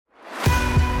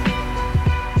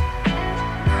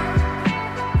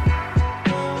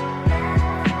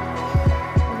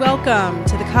Welcome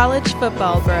to the College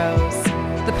Football Bros,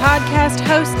 the podcast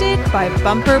hosted by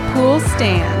Bumper Pool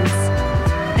Stands.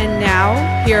 And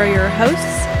now, here are your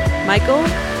hosts, Michael,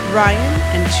 Ryan,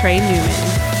 and Trey Newman.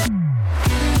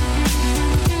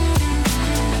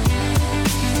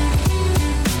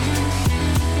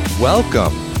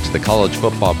 Welcome to the College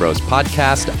Football Bros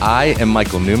podcast. I am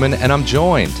Michael Newman, and I'm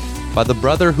joined by the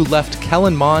brother who left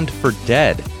Kellen Mond for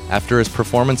dead after his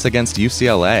performance against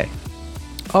UCLA.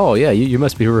 Oh, yeah, you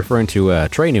must be referring to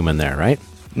Trey Newman there, right?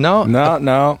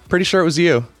 No. Pretty sure it was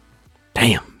you.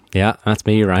 Damn. Yeah, that's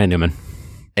me, Ryan Newman.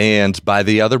 And by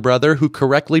the other brother who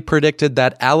correctly predicted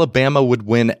that Alabama would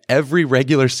win every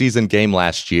regular season game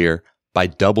last year by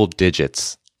double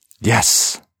digits.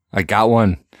 Yes, I got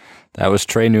one. That was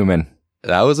Trey Newman.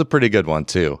 That was a pretty good one,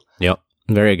 too. Yep,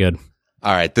 very good.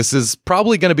 All right, this is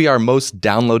probably going to be our most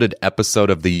downloaded episode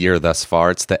of the year thus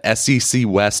far. It's the SEC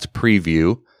West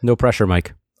preview. No pressure,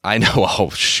 Mike. I know.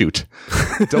 Oh, shoot.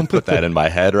 Don't put that in my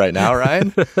head right now,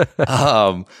 Ryan.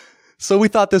 So we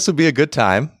thought this would be a good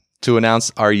time to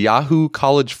announce our Yahoo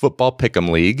College Football Pick'em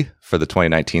League for the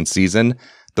 2019 season.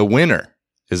 The winner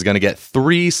is going to get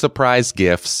 3 surprise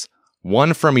gifts,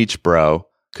 one from each bro.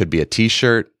 Could be a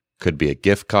t-shirt, could be a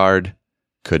gift card,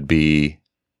 could be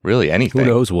really anything. Who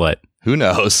knows what? Who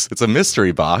knows? It's a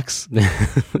mystery box.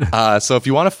 So if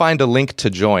you want to find a link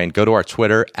to join, go to our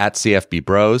Twitter at CFB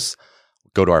Bros.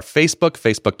 Go to our Facebook,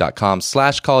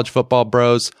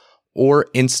 facebook.com/collegefootballbros, or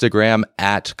Instagram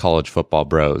at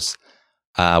collegefootballbros.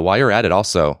 While you're at it,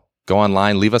 also, go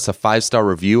online, leave us a 5-star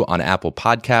review on Apple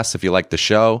Podcasts if you like the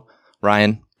show.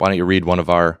 Ryan, why don't you read one of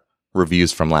our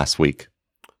reviews from last week?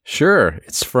 Sure.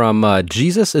 It's from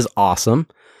Jesus is Awesome.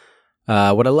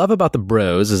 What I love about the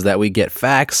Bros is that we get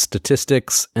facts,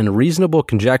 statistics, and reasonable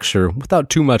conjecture without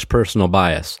too much personal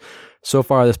bias. So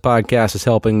far, this podcast is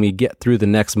helping me get through the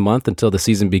next month until the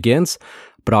season begins,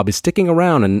 but I'll be sticking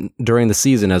around during the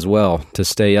season as well to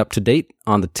stay up to date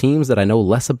on the teams that I know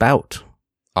less about.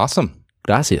 Awesome.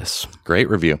 Gracias.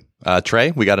 Great review. Trey,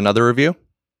 we got another review?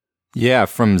 Yeah,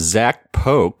 from Zach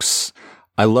Pokes.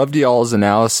 I loved y'all's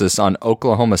analysis on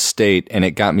Oklahoma State, and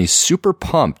it got me super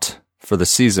pumped for the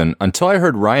season until I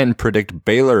heard Ryan predict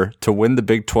Baylor to win the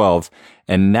Big 12,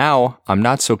 and now I'm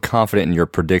not so confident in your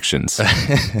predictions.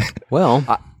 Well,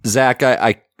 Zach,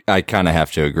 I kind of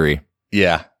have to agree.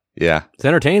 Yeah. it's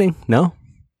entertaining, no?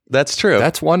 That's true.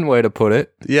 That's one way to put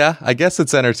it. Yeah, I guess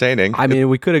it's entertaining. I mean,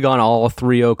 we could have gone all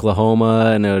 3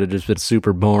 Oklahoma, and it would have just been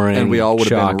super boring. And we all would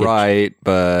have been right,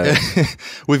 but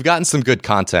We've gotten some good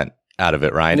content out of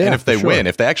it, Ryan. Yeah, and if they sure. win,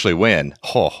 if they actually win,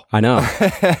 I know.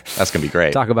 that's going to be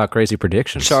great. Talk about crazy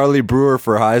predictions. Charlie Brewer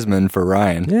for Heisman for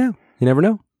Ryan. Yeah, you never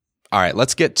know. All right,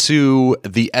 let's get to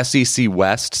the SEC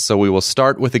West. So we will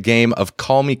start with a game of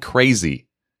Call Me Crazy.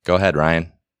 Go ahead,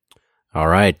 Ryan. All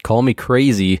right, call me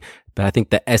crazy, but I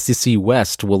think the SEC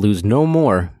West will lose no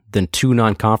more than 2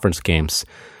 non-conference games.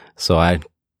 So I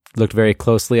looked very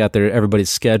closely at everybody's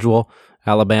schedule.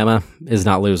 Alabama is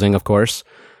not losing, of course.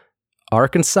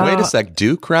 Arkansas. Wait a sec,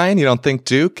 Duke, Ryan? You don't think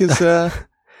Duke is,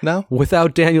 no?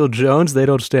 Without Daniel Jones, they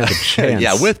don't stand a chance.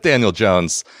 Yeah, with Daniel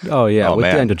Jones. Oh, yeah, with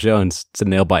man. Daniel Jones, it's a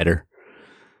nail-biter.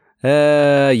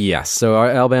 Yeah, so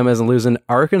Alabama isn't losing.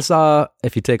 Arkansas,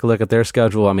 if you take a look at their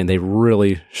schedule, I mean, they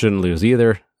really shouldn't lose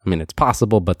either. I mean, it's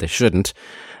possible, but they shouldn't.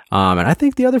 And I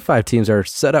think the other 5 teams are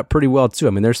set up pretty well, too.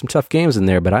 I mean, there's some tough games in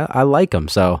there, but I like them.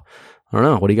 So, I don't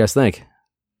know. What do you guys think?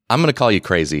 I'm going to call you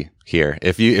crazy here.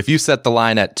 If you set the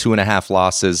line at 2.5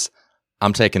 losses,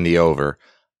 I'm taking the over.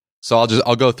 So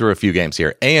I'll go through a few games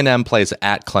here. A&M plays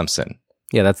at Clemson.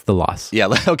 Yeah, that's the loss. Yeah,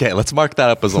 okay, let's mark that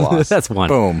up as a loss. That's one.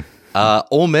 Boom.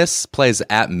 Ole Miss plays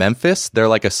at Memphis. They're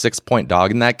like a 6-point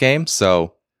dog in that game,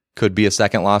 so could be a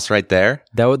second loss right there.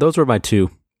 Those were my 2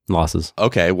 losses.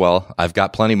 Okay, well, I've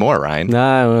got plenty more, Ryan.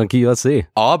 Nah, let's see.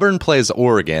 Auburn plays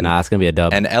Oregon. Nah, it's going to be a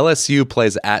dub. And LSU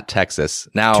plays at Texas.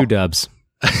 Now, 2 dubs.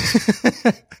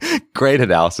 Great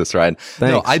analysis, Ryan.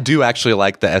 Thanks. No, I do actually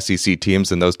like the SEC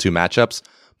teams in those 2 matchups,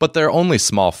 but they're only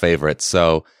small favorites,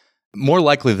 so more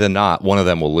likely than not, one of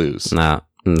them will lose. No.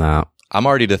 I'm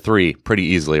already to 3 pretty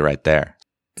easily right there.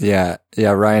 Yeah,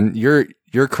 Ryan, you're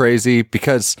crazy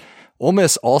because Ole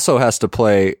Miss also has to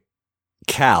play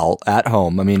Cal at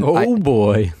home. I mean,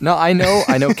 boy. No, I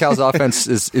know Cal's offense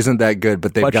isn't that good,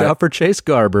 but Watch out for Chase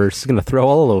Garber. He's going to throw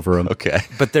all over him. Okay.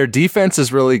 But their defense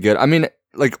is really good. I mean,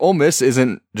 like Ole Miss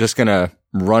isn't just going to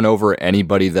run over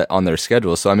anybody that on their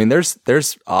schedule. So I mean, there's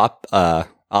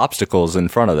obstacles in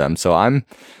front of them. So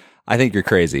I think you're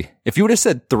crazy. If you would have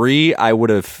said 3, I would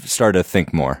have started to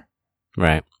think more.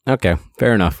 Right. Okay.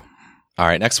 Fair enough. All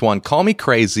right. Next one. Call me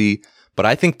crazy, but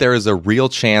I think there is a real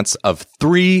chance of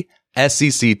 3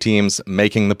 SEC teams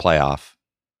making the playoff.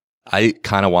 I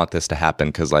kind of want this to happen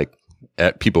because like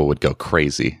people would go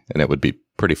crazy and it would be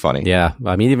pretty funny. Yeah.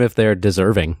 I mean, even if they're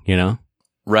deserving,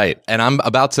 Right. And I'm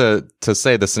about to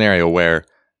say the scenario where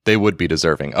they would be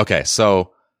deserving. Okay.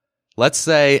 So let's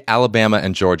say Alabama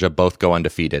and Georgia both go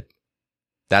undefeated.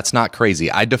 That's not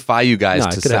crazy. I defy you guys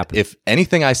to say, if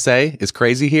anything I say is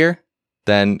crazy here,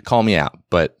 then call me out.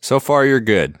 But so far, you're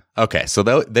good. Okay. So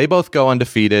they both go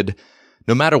undefeated.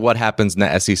 No matter what happens in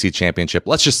the SEC championship,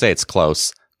 let's just say it's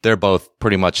close. They're both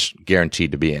pretty much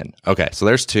guaranteed to be in. Okay. So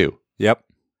there's two. Yep.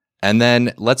 And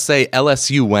then let's say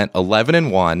LSU went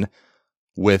 11-1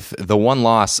 with the one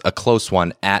loss, a close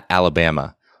one at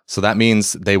Alabama. So that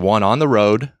means they won on the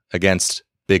road against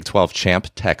Big 12 champ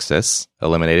Texas,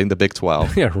 eliminating the Big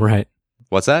 12. Yeah, right.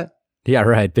 What's that? Yeah,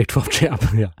 right. Big 12 champ.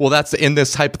 Yeah. Well, that's in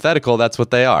this hypothetical. That's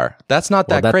what they are. That's not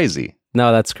that crazy.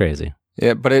 No, that's crazy.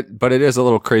 Yeah, but it is a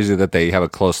little crazy that they have a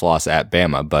close loss at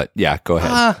Bama. But yeah, go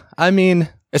ahead. I mean,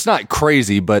 it's not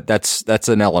crazy, but that's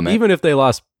an element. Even if they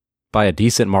lost by a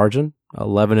decent margin,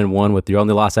 11-1 with your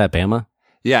only loss at Bama.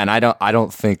 Yeah, and I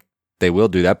don't think they will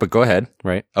do that. But go ahead.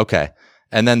 Right. Okay.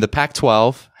 And then the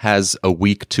Pac-12 has a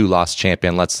week 2-loss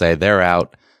champion. Let's say they're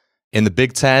out. In the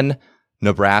Big Ten,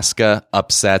 Nebraska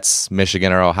upsets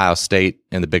Michigan or Ohio State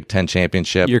in the Big Ten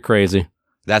championship. You're crazy.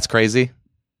 That's crazy?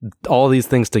 All these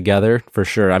things together, for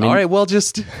sure. I mean, all right, well,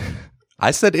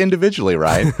 I said individually,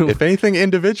 right? If anything,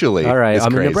 individually. All right. I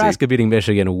mean, Nebraska beating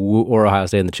Michigan or Ohio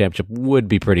State in the championship would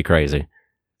be pretty crazy.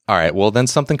 All right, well, then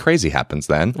something crazy happens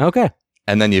then. Okay.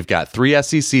 And then you've got 3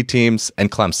 SEC teams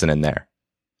and Clemson in there.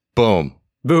 Boom.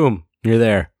 Boom. You're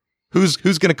there. Who's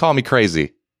going to call me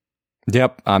crazy?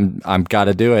 Yep, I'm got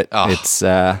to do it. Oh. It's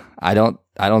I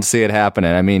don't see it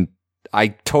happening. I mean, I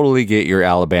totally get your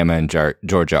Alabama and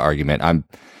Georgia argument.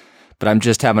 But I'm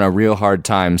just having a real hard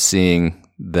time seeing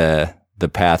the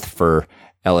path for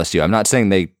LSU. I'm not saying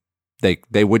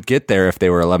they would get there if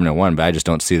they were 11-1, but I just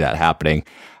don't see that happening.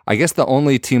 I guess the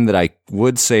only team that I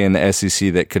would say in the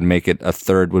SEC that could make it a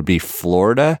third would be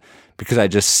Florida, because I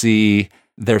just see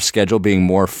their schedule being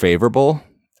more favorable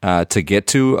to get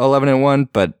to 11-1,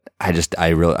 but I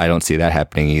don't see that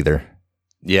happening either.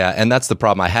 Yeah, and that's the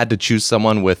problem. I had to choose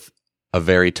someone with a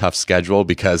very tough schedule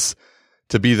because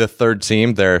to be the third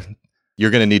team,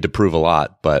 you're going to need to prove a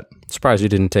lot. But surprised you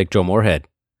didn't take Joe Moorhead.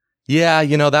 Yeah,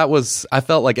 I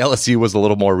felt like LSU was a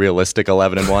little more realistic,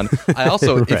 11-1. I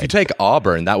also, Right. If you take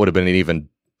Auburn, that would have been an even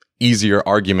easier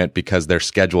argument because their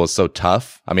schedule is so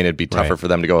tough. I mean, it'd be tougher for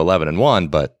them to go 11-1,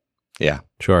 but yeah.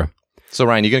 Sure. So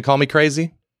Ryan, you going to call me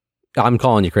crazy? I'm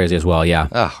calling you crazy as well, yeah.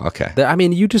 Oh, okay. I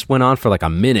mean, you just went on for like a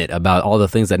minute about all the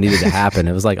things that needed to happen.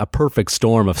 It was like a perfect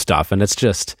storm of stuff, and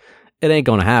it ain't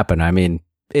going to happen. I mean,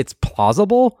 it's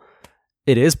plausible.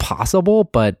 It is possible,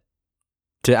 but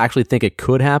to actually think it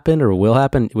could happen or will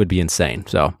happen, it would be insane.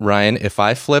 So, Ryan, if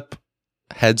I flip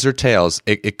heads or tails,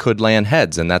 it could land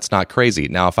heads, and that's not crazy.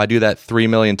 Now, if I do that 3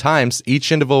 million times,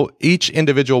 each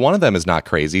individual one of them is not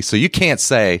crazy. So you can't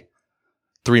say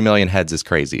 3 million heads is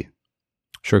crazy.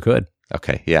 Sure could.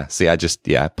 Okay, yeah. See,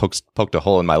 I poked a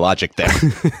hole in my logic there.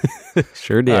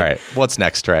 Sure did. All right, what's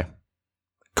next, Trey?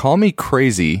 Call me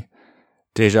crazy,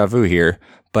 deja vu here,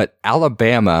 but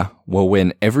Alabama will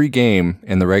win every game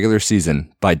in the regular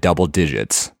season by double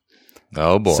digits.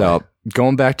 Oh boy. So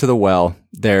going back to the well,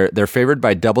 they're favored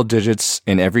by double digits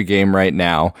in every game right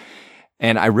now.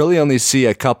 And I really only see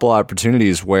a couple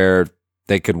opportunities where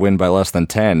they could win by less than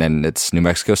 10. And it's New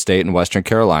Mexico State and Western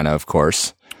Carolina, of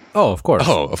course. Oh, of course.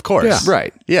 Oh, of course. Yeah.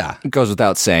 Right. Yeah. It goes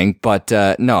without saying. But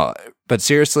no, but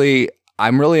seriously,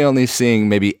 I'm really only seeing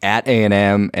maybe at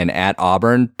A&M and at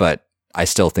Auburn, but I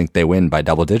still think they win by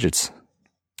double digits.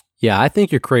 Yeah, I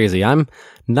think you're crazy. I'm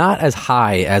not as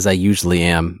high as I usually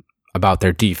am about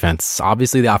their defense.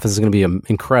 Obviously, the offense is going to be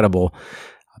incredible,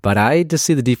 but I just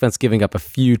see the defense giving up a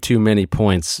few too many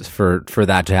points for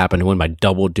that to happen, to win by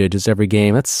double digits every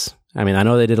game. I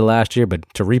know they did it last year, but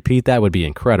to repeat that would be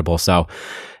incredible. So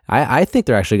I think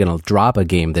they're actually going to drop a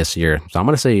game this year. So I'm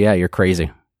going to say, yeah, you're crazy.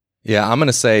 Yeah, I'm going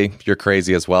to say you're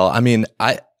crazy as well. I mean,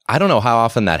 I don't know how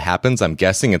often that happens. I'm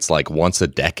guessing it's like once a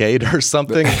decade or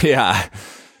something. Yeah.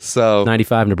 So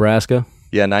 95 Nebraska.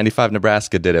 Yeah, 95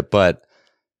 Nebraska did it. But,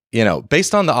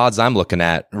 based on the odds I'm looking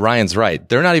at, Ryan's right.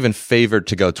 They're not even favored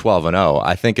to go 12-0.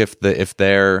 I think if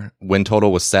their win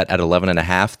total was set at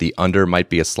 11.5, the under might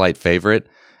be a slight favorite,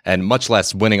 and much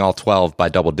less winning all 12 by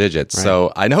double digits. Right.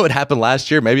 So I know it happened last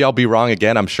year. Maybe I'll be wrong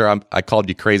again. I'm sure I called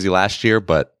you crazy last year,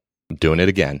 but I'm doing it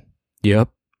again. Yep.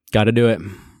 Got to do it.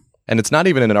 And it's not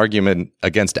even an argument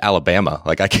against Alabama.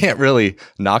 Like, I can't really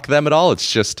knock them at all.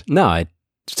 It's just... No,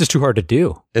 it's just too hard to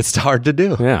do. It's hard to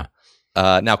do. Yeah.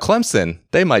 Now, Clemson,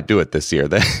 they might do it this year.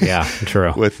 Yeah,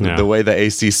 true. With the way the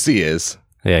ACC is.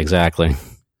 Yeah, exactly.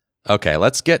 Okay,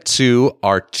 let's get to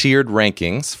our tiered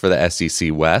rankings for the SEC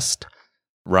West.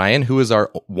 Ryan, who is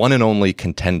our one and only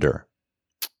contender?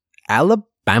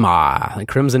 Alabama, the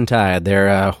Crimson Tide.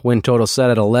 Their win total set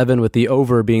at 11, with the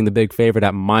over being the big favorite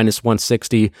at minus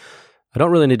 160. I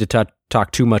don't really need to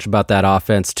talk too much about that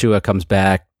offense. Tua comes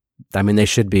back. I mean, they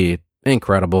should be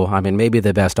incredible. I mean, maybe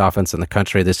the best offense in the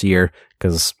country this year,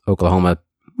 because Oklahoma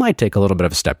might take a little bit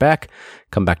of a step back,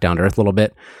 come back down to earth a little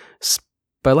bit.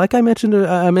 But like I mentioned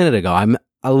a minute ago, I'm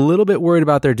a little bit worried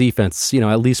about their defense,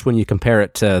 at least when you compare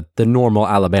it to the normal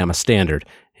Alabama standard,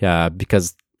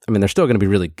 because, I mean, they're still going to be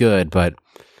really good, but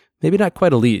maybe not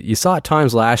quite elite. You saw at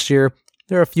times last year,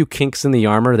 there are a few kinks in the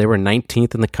armor. They were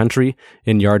 19th in the country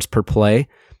in yards per play.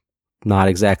 Not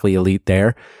exactly elite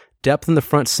there. Depth in the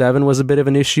front seven was a bit of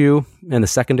an issue, and the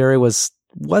secondary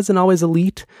wasn't always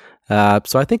elite.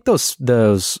 So I think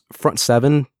those front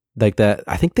seven, like that,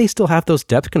 I think they still have those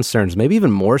depth concerns, maybe even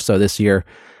more so this year.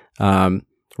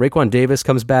 Raekwon Davis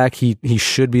comes back. He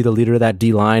should be the leader of that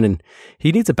D-line, and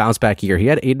he needs a bounce-back year. He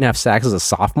had 8.5 sacks as a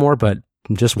sophomore, but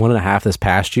just 1.5 this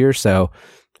past year. So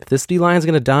if this D-line is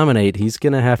going to dominate, he's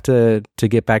going to have to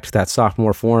get back to that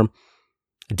sophomore form.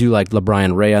 I do like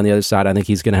LaBryan Ray on the other side. I think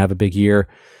he's going to have a big year.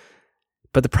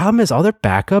 But the problem is all their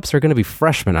backups are going to be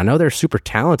freshmen. I know they're super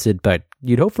talented, but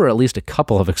you'd hope for at least a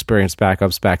couple of experienced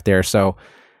backups back there. So,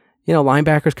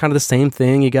 linebackers kind of the same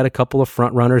thing. You got a couple of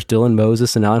front runners, Dylan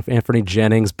Moses and Anthony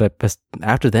Jennings, but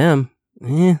after them,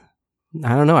 I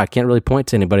don't know. I can't really point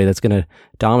to anybody that's going to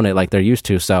dominate like they're used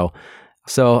to. So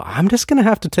I'm just going to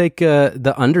have to take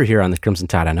the under here on the Crimson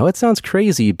Tide. I know it sounds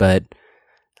crazy, but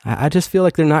I just feel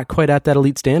like they're not quite at that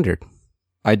elite standard.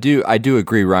 I do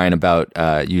agree, Ryan, about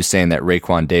you saying that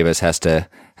Raekwon Davis has to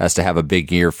have a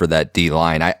big year for that D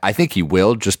line. I think he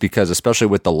will, just because, especially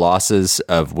with the losses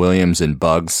of Williams and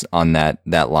Buggs on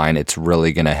that line, it's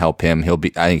really going to help him.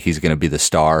 I think he's going to be the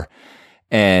star.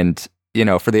 And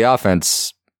for the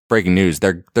offense, breaking news,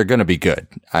 they're going to be good.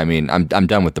 I mean, I'm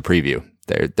done with the preview.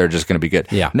 They're just going to be good.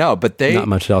 Yeah. No, but not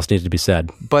much else needs to be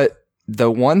said. But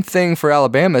the one thing for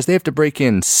Alabama is they have to break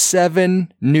in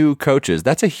 7 new coaches.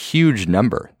 That's a huge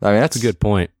number. I mean, that's a good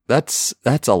point. That's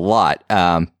a lot.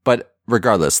 But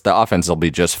regardless, the offense will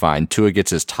be just fine. Tua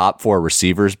gets his top 4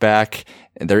 receivers back.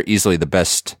 They're easily the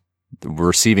best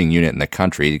receiving unit in the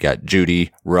country. You got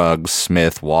Judy, Ruggs,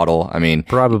 Smith, Waddle. I mean,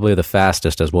 probably the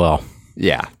fastest as well.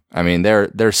 Yeah. I mean,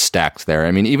 they're stacked there.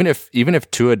 I mean, even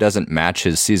if Tua doesn't match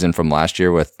his season from last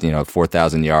year with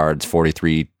 4,000 yards,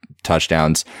 43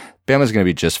 touchdowns, Bama's going to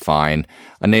be just fine.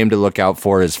 A name to look out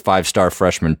for is 5-star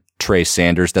freshman Trey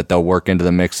Sanders that they'll work into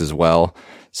the mix as well.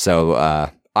 So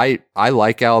I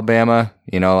like Alabama.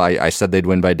 I said they'd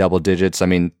win by double digits. I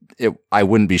mean, I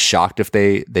wouldn't be shocked if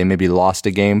they maybe lost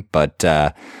a game, but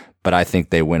I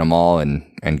think they win them all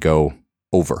and go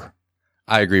over.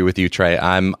 I agree with you, Trey.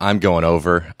 I'm going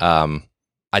over.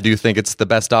 I do think it's the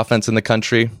best offense in the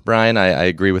country, Brian. I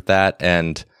agree with that.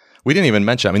 And we didn't even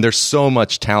mention, I mean, there's so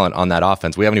much talent on that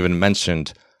offense. We haven't even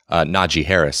mentioned Najee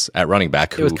Harris at running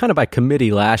back. It was kind of by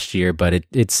committee last year, but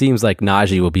it seems like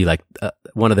Najee will be like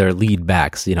one of their lead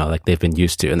backs, like they've been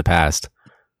used to in the past.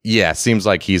 Yeah, seems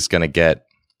like he's going to get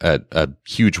a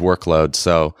huge workload.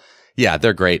 So, yeah,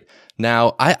 they're great.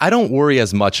 Now, I don't worry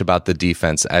as much about the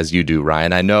defense as you do,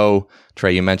 Ryan. I know,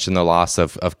 Trey, you mentioned the loss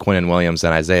of Quinnen Williams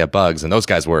and Isaiah Buggs, and those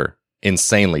guys were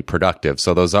insanely productive.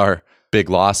 So those are big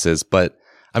losses. But,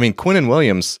 I mean, Quinnen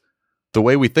Williams, the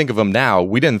way we think of him now,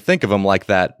 we didn't think of him like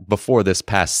that before this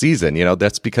past season.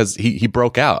 That's because he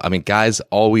broke out. I mean, guys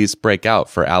always break out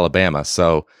for Alabama.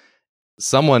 So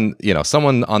someone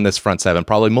on this front seven,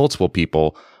 probably multiple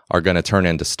people, are going to turn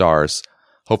into stars.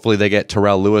 Hopefully they get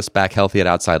Terrell Lewis back healthy at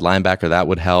outside linebacker. That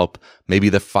would help. Maybe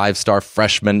the 5-star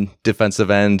freshman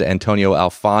defensive end, Antonio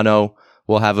Alfano,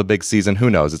 will have a big season. Who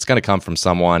knows? It's going to come from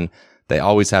someone. They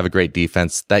always have a great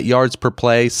defense. That yards per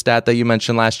play stat that you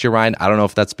mentioned last year, Ryan, I don't know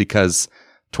if that's because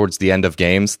towards the end of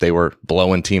games they were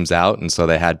blowing teams out and so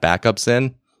they had backups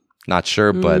in. Not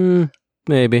sure, but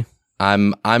maybe.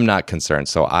 I'm not concerned,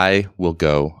 so I will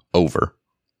go over.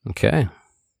 Okay.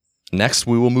 Next,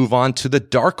 we will move on to the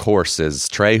dark horses.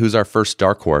 Trey, who's our first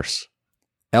dark horse?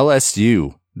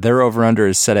 LSU. Their over-under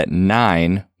is set at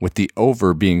 9, with the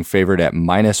over being favored at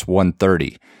minus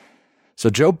 130. So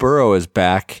Joe Burrow is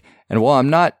back, and while I'm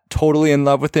not totally in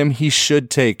love with him, he should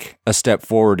take a step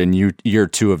forward in year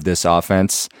 2 of this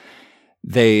offense.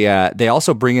 They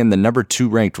also bring in the number 2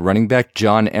 ranked running back,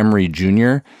 John Emery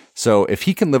Jr. So if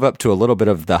he can live up to a little bit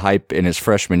of the hype in his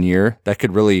freshman year, that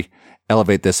could really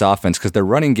elevate this offense because their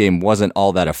running game wasn't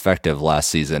all that effective last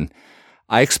season.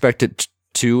 I expect it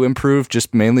to improve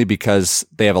just mainly because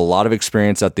they have a lot of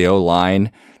experience at the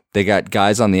O-line. They got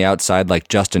guys on the outside like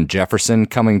Justin Jefferson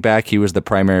coming back. He was the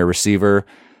primary receiver.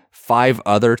 5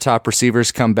 other top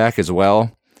receivers come back as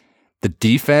well. The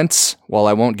defense, while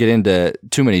I won't get into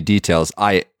too many details,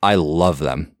 I love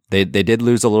them. They did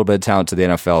lose a little bit of talent to the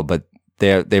NFL, but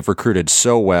they've recruited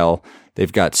so well.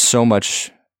 They've got so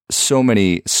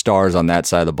many stars on that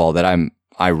side of the ball that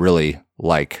I really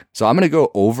like. So I'm going to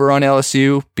go over on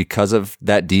LSU because of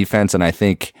that defense, and I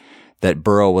think that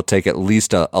Burrow will take at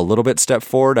least a little bit step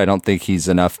forward. I don't think he's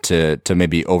enough to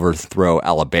maybe overthrow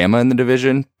Alabama in the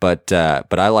division, but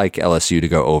I like LSU to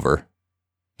go over.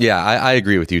 Yeah, I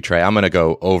agree with you, Trey. I'm going to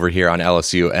go over here on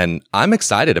LSU, and I'm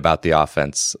excited about the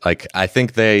offense. Like, I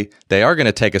think they are going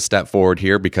to take a step forward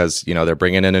here because, you know, they're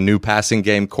bringing in a new passing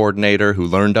game coordinator who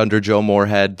learned under Joe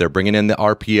Moorhead. They're bringing in the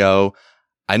RPO.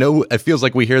 I know it feels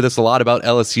like we hear this a lot about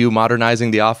LSU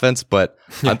modernizing the offense, but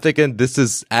I'm thinking this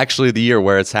is actually the year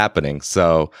where it's happening.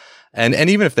 So, and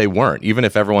even if they weren't, even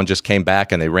if everyone just came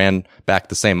back and they ran back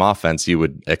the same offense, you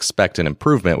would expect an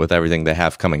improvement with everything they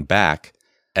have coming back.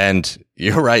 And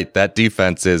you're right, that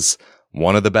defense is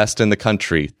one of the best in the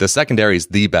country. The secondary is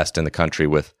the best in the country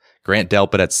with Grant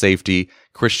Delpit at safety,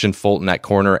 Christian Fulton at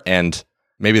corner, and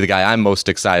maybe the guy I'm most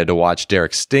excited to watch,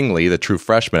 Derek Stingley, the true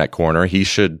freshman at corner.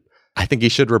 I think he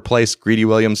should replace Greedy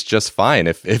Williams just fine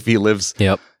if he lives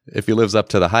up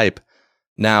to the hype.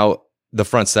 Now, the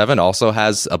front seven also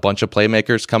has a bunch of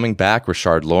playmakers coming back.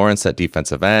 Rashard Lawrence at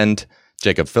defensive end,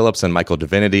 Jacob Phillips and Michael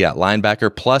Divinity at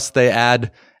linebacker. Plus, they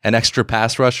add an extra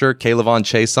pass rusher, Kaylavon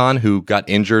Chason, who got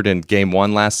injured in game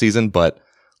 1 last season, but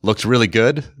looked really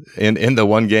good in the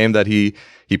one game that he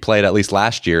played at least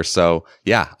last year. So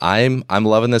yeah, I'm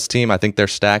loving this team. I think they're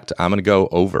stacked. I'm going to go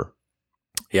over.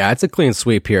 Yeah, it's a clean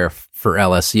sweep here for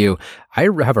LSU. I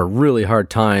have a really hard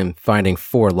time finding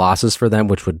 4 losses for them,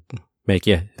 which would make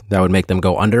them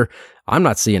go under. I'm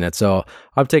not seeing it, so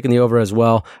I'm taking the over as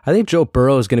well. I think Joe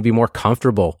Burrow is going to be more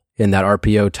comfortable in that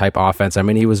RPO type offense. I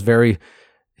mean,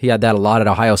 he had that a lot at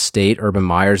Ohio State. Urban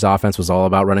Meyer's offense was all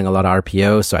about running a lot of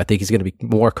RPO, so I think he's going to be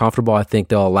more comfortable. I think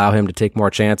they'll allow him to take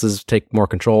more chances, take more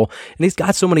control, and he's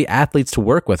got so many athletes to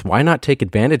work with. Why not take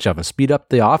advantage of him? Speed up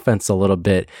the offense a little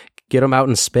bit. Get them out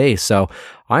in space. So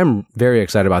I'm very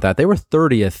excited about that. They were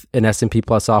 30th in S&P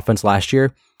Plus offense last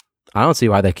year. I don't see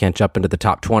why they can't jump into the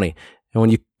top 20. And when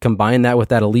you combine that with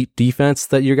that elite defense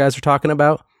that you guys are talking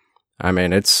about, I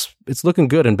mean, it's looking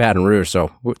good in Baton Rouge.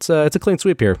 So it's a clean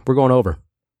sweep here. We're going over.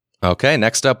 Okay,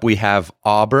 next up we have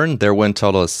Auburn. Their win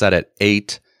total is set at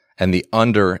 8, and the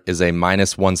under is a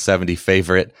minus 170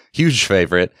 favorite. Huge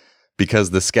favorite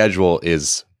because the schedule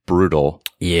is brutal.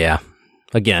 Yeah,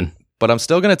 again. But I'm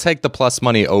still going to take the plus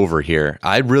money over here.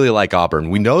 I really like Auburn.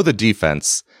 We know the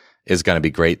defense is going to be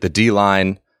great. The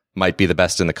D-line might be the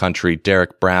best in the country.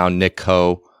 Derek Brown, Nick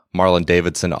Coe, Marlon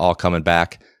Davidson all coming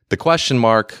back. The question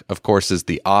mark, of course, is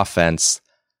the offense.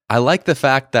 I like the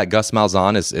fact that Gus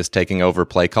Malzahn is taking over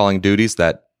play calling duties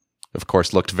that, of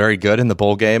course, looked very good in the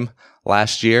bowl game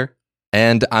last year.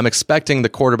 And I'm expecting the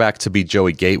quarterback to be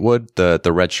Joey Gatewood, the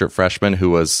redshirt freshman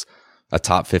who was a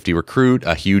top 50 recruit,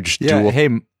 a huge dual. Hey,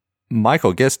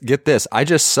 Michael, get this. I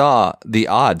just saw the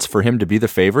odds for him to be the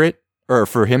favorite, or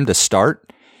for him to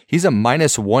start. He's a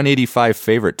minus 185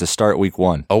 favorite to start week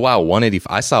 1. Oh, wow. 185.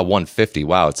 I saw 150.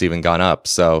 Wow. It's even gone up.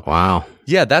 So, wow.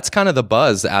 Yeah, that's kind of the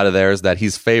buzz out of there is that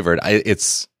he's favored.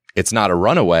 It's not a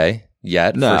runaway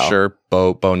yet, for sure.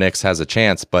 Bo Nix has a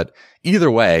chance. But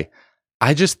either way,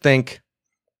 I just think,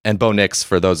 and Bo Nix,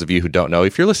 for those of you who don't know,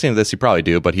 if you're listening to this, you probably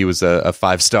do, but he was a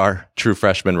 5-star true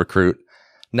freshman recruit.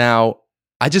 Now,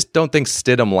 I just don't think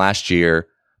Stidham last year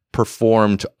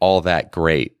performed all that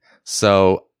great.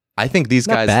 So I think these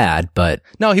guys... Not bad, but...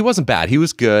 No, he wasn't bad. He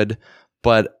was good.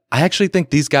 But I actually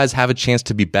think these guys have a chance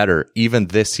to be better even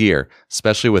this year,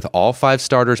 especially with all 5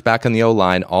 starters back on the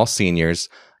O-line, all seniors,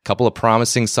 a couple of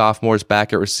promising sophomores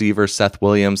back at receiver, Seth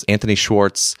Williams, Anthony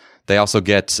Schwartz. They also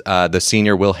get the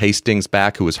senior Will Hastings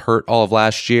back, who was hurt all of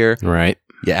last year. Right.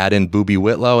 You add in Boobie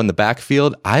Whitlow in the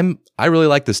backfield. I really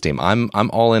like this team. I'm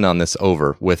all in on this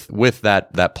over with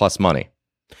that plus money.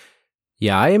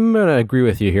 Yeah, I'm going to agree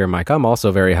with you here, Mike. I'm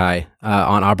also very high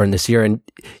on Auburn this year, and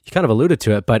you kind of alluded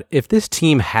to it, but if this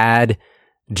team had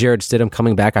Jared Stidham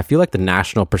coming back, I feel like the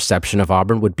national perception of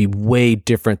Auburn would be way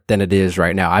different than it is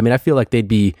right now. I mean, I feel like they'd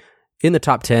be in the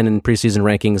top 10 in preseason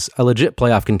rankings, a legit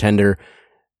playoff contender,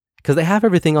 because they have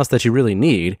everything else that you really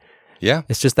need. Yeah.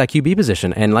 It's just that QB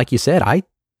position. And like you said, I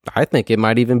think it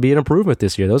might even be an improvement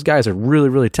this year. Those guys are really,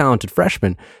 really talented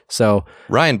freshmen. So,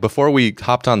 Ryan, before we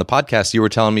hopped on the podcast, you were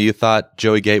telling me you thought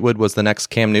Joey Gatewood was the next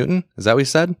Cam Newton. Is that what you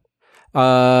said?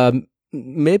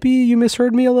 maybe you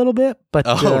misheard me a little bit, but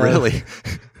Oh, really?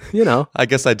 you know, I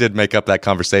guess I did make up that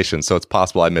conversation, so it's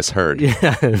possible I misheard.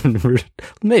 yeah,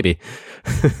 maybe.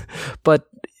 But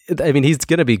I mean, he's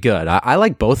going to be good. I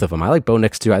like both of them. I like Bo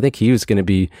Nix too. I think he was going to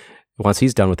be, once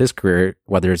he's done with his career,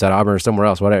 whether it's at Auburn or somewhere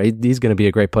else, whatever, he's going to be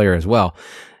a great player as well.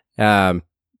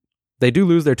 They do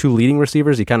lose their 2 leading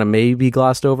receivers. You kind of maybe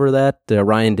glossed over that,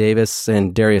 Ryan Davis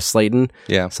and Darius Slayton.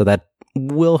 Yeah. So that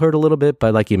will hurt a little bit,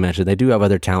 but like you mentioned, they do have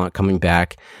other talent coming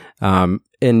back. And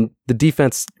the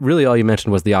defense, really all you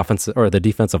mentioned was the offensive or the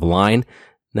defensive line.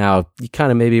 Now, you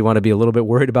kind of maybe want to be a little bit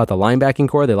worried about the linebacking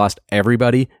core. They lost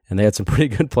everybody, and they had some pretty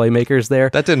good playmakers there.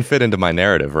 That didn't fit into my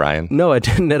narrative, Ryan. No, it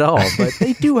didn't at all, but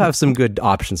they do have some good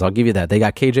options. I'll give you that. They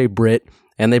got KJ Britt,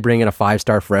 and they bring in a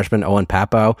 5-star freshman, Owen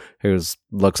Papo, who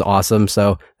looks awesome.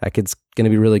 So that kid's going to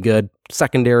be really good.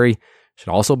 Secondary should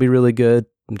also be really good.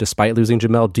 Despite losing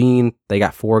Jamel Dean, they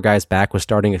got 4 guys back with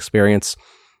starting experience,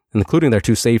 including their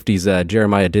 2 safeties,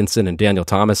 Jeremiah Dinson and Daniel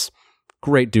Thomas.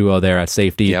 Great duo there at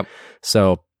safety. Yep.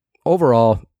 So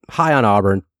overall, high on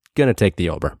Auburn, going to take the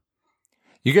over.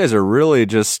 You guys are really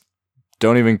just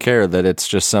don't even care that it's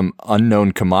just some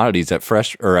unknown commodities at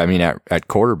at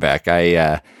quarterback.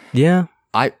 Yeah.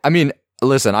 I mean,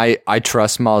 listen, I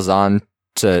trust Malzahn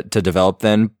to develop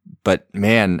then, but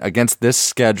man, against this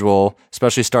schedule,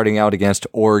 especially starting out against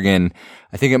Oregon,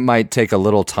 I think it might take a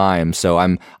little time. So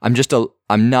I'm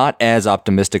not as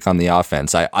optimistic on the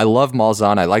offense. I love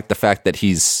Malzahn. I like the fact that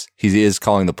he is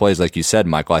calling the plays, like you said,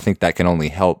 Michael. I think that can only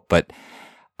help, but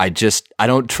I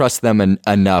don't trust them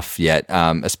enough yet,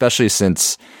 especially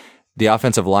since the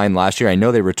offensive line last year, I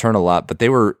know they return a lot, but they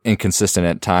were inconsistent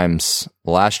at times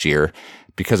last year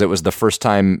because it was the first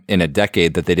time in a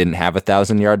decade that they didn't have a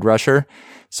 1,000-yard rusher.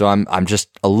 So I'm just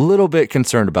a little bit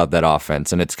concerned about that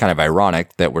offense, and it's kind of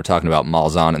ironic that we're talking about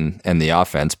Malzahn and the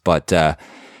offense. But and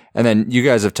then you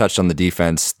guys have touched on the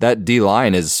defense. That D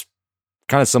line is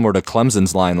kind of similar to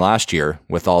Clemson's line last year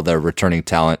with all their returning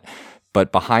talent.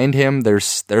 But behind him,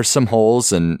 there's some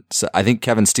holes, and so I think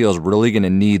Kevin Steele is really going to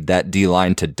need that D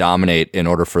line to dominate in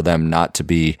order for them not to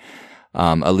be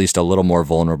at least a little more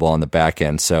vulnerable on the back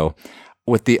end. So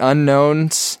with the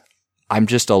unknowns, and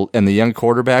the young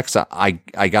quarterbacks,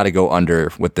 I got to go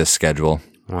under with this schedule.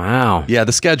 Wow. Yeah,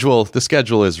 the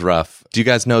schedule is rough. Do you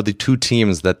guys know the 2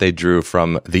 teams that they drew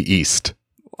from the East?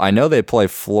 I know they play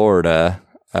Florida.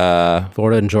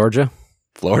 Florida and Georgia.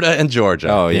 Florida and Georgia.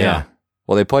 Oh yeah.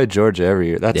 Well, they play Georgia every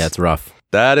year. It's rough.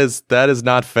 That is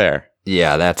not fair.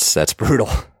 Yeah, that's brutal.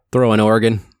 Throw in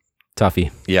Oregon.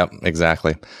 Toughie. Yep,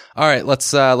 exactly. All right,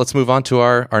 let's move on to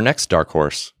our next dark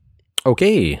horse.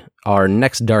 Okay, our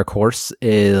next dark horse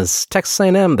is Texas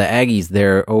A&M. The Aggies,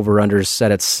 their over-under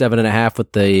set at 7.5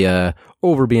 with the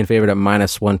over being favored at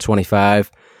 -125.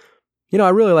 You know, I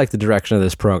really like the direction of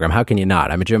this program. How can you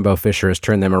not? I mean, Jimbo Fisher has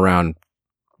turned them around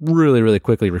really, really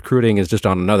quickly. Recruiting is just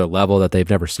on another level that they've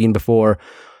never seen before.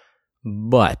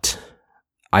 But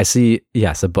I see,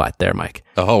 yes, a but there, Mike.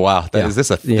 Oh, wow. Is this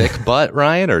a thick butt,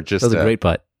 Ryan, or just That was a great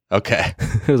butt. Okay.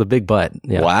 It was a big butt.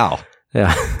 Yeah. Wow.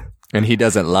 Yeah. And he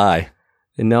doesn't lie.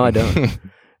 No, I don't.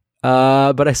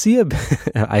 But I see a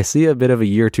bit of a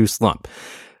year 2 slump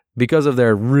because of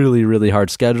their really, really hard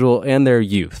schedule and their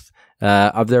youth.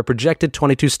 Of their projected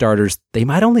 22 starters, they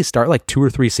might only start like 2 or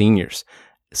 3 seniors.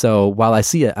 So while I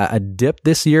see a dip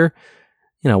this year,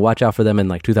 you know, watch out for them in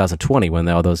like 2020 when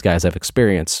all those guys have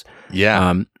experience.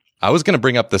 Yeah. I was going to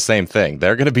bring up the same thing.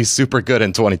 They're going to be super good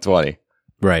in 2020.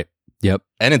 Right. Yep.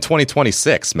 And in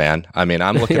 2026, man. I mean,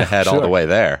 I'm looking ahead all the way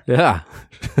there. Yeah.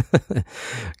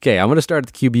 Okay, I'm going to start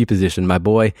at the QB position. My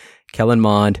boy, Kellen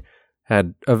Mond,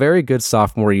 had a very good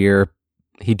sophomore year.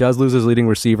 He does lose his leading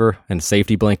receiver and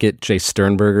safety blanket, Chase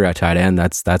Sternberger at tight end.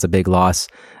 That's a big loss.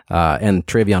 And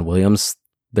Travion Williams,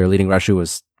 their leading rusher,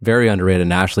 was very underrated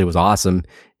nationally, was awesome.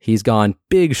 He's gone.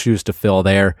 Big shoes to fill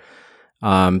there.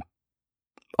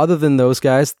 Other than those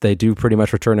guys, they do pretty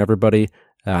much return everybody.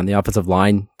 The offensive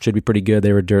line should be pretty good.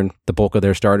 They return the bulk of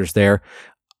their starters there.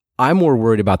 I'm more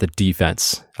worried about the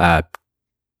defense.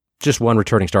 Just one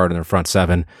returning starter in their front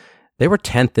 7. They were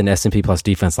 10th in S&P Plus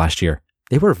defense last year.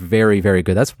 They were very, very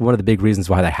good. That's one of the big reasons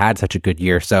why they had such a good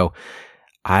year. So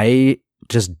I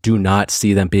just do not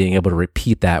see them being able to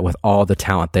repeat that with all the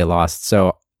talent they lost.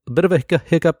 So a bit of a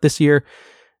hiccup this year.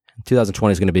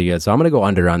 2020 is going to be good. So I'm going to go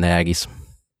under on the Aggies.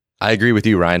 I agree with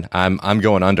you, Ryan. I'm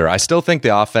going under. I still think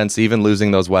the offense, even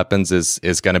losing those weapons,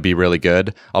 is going to be really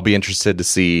good. I'll be interested to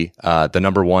see the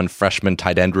number 1 freshman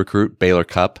tight end recruit, Baylor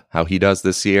Cupp, how he does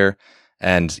this year.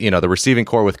 And, you know, the receiving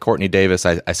core with Courtney Davis,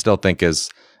 I still think is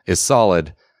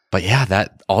solid. But yeah,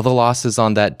 that all the losses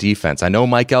on that defense. I know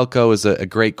Mike Elko is a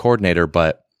great coordinator,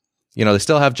 but, you know, they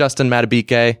still have Justin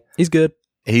Matabike. He's good.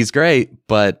 He's great,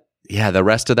 but yeah, the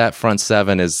rest of that front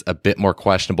seven is a bit more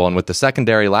questionable. And with the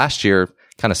secondary last year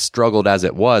kind of struggled as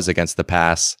it was against the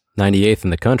pass. 98th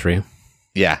in the country.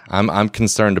 Yeah, I'm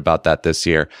concerned about that this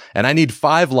year. And I need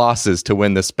 5 losses to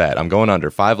win this bet. I'm going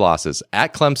under 5 losses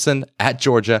at Clemson, at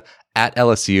Georgia, at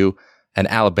LSU, and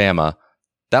Alabama.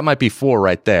 That might be 4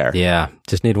 right there. Yeah,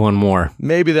 just need one more.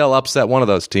 Maybe they'll upset one of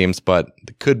those teams, but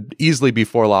it could easily be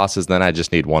 4 losses. Then I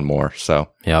just need one more. So,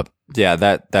 yep. Yeah,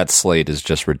 that slate is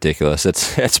just ridiculous.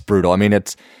 It's brutal. I mean,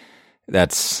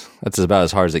 that's about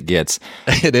as hard as it gets.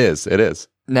 It is.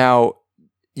 Now,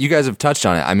 you guys have touched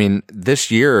on it. I mean,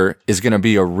 this year is going to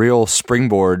be a real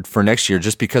springboard for next year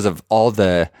just because of all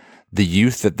the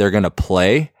youth that they're going to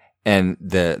play, and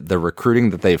the recruiting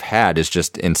that they've had is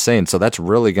just insane. So that's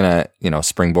really going to,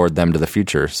 springboard them to the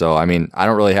future. So, I mean, I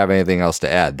don't really have anything else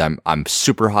to add. I'm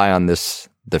super high on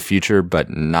the future, but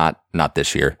not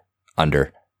this year.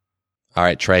 Under. All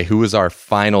right, Trey, who is our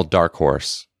final dark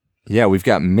horse? Yeah, we've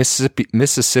got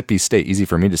Mississippi State. Easy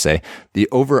for me to say. The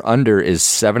over-under is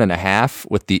 7.5,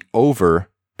 with the over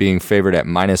being favored at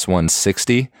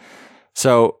 -160.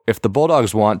 So if the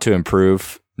Bulldogs want to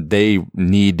improve, they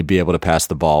need to be able to pass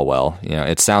the ball well.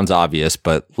 It sounds obvious,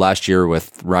 but last year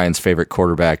with Ryan's favorite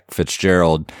quarterback,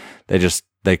 Fitzgerald,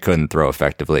 they couldn't throw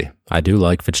effectively. I do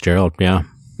like Fitzgerald, yeah.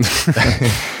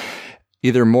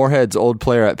 Either Moorhead's old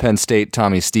player at Penn State,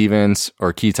 Tommy Stevens,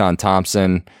 or Keaton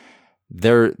Thompson,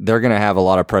 they're going to have a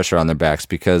lot of pressure on their backs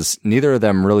because neither of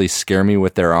them really scare me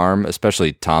with their arm,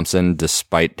 especially Thompson,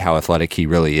 despite how athletic he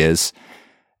really is.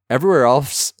 Everywhere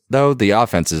else, though, the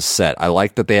offense is set. I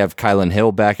like that they have Kylan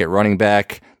Hill back at running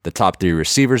back. The top 3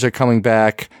 receivers are coming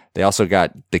back. They also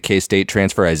got the K-State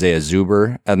transfer Isaiah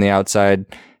Zuber on the outside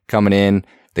coming in.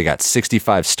 They got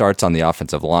 65 starts on the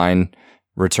offensive line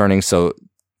returning. So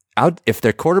if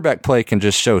their quarterback play can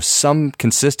just show some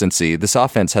consistency, this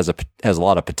offense has a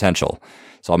lot of potential.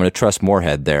 So I'm going to trust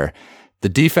Moorhead there. The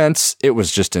defense, it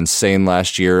was just insane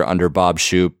last year under Bob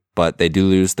Shoop, but they do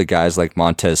lose the guys like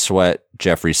Montez Sweat,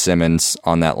 Jeffrey Simmons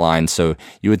on that line. So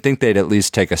you would think they'd at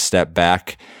least take a step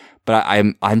back, but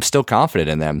I'm still confident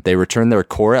in them. They return their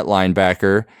core at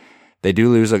linebacker. They do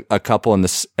lose a couple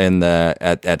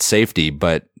at safety,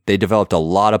 but they developed a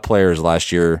lot of players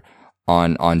last year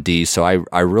on D. So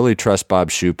I really trust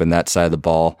Bob Shoop and that side of the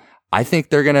ball. I think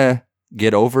they're going to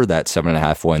get over that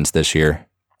 7.5 wins this year.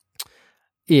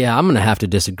 Yeah, I'm going to have to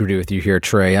disagree with you here,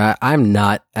 Trey. I'm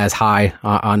not as high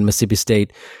on Mississippi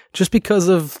State just because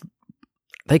of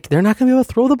they're not going to be able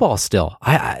to throw the ball still.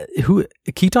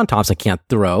 Keaton Thompson can't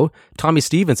throw. Tommy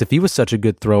Stevens, if he was such a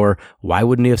good thrower, why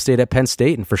wouldn't he have stayed at Penn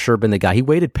State and for sure been the guy? He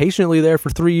waited patiently there for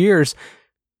 3 years.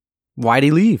 Why'd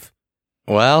he leave?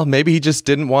 Well, maybe he just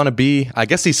didn't want to be. I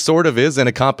guess he sort of is in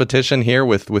a competition here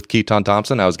with Keaton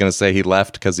Thompson. I was going to say he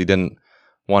left because he didn't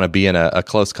want to be in a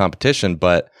close competition.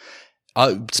 But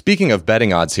speaking of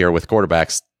betting odds here with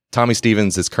quarterbacks, Tommy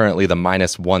Stevens is currently the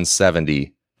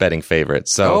 -170 betting favorite.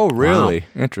 So, really?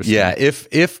 Wow. Interesting. Yeah,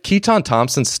 if Keaton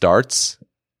Thompson starts,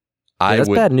 that's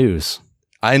bad news.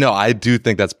 I know. I do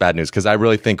think that's bad news because I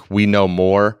really think we know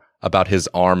more about his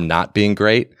arm not being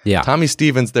great. Yeah. Tommy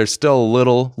Stevens, there's still a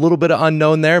little bit of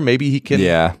unknown there. Maybe he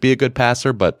can be a good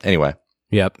passer, but anyway.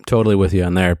 Yep, totally with you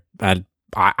on there.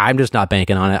 I'm just not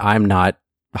banking on it. I'm not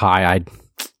high. I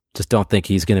just don't think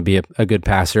he's going to be a good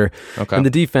passer. Okay. And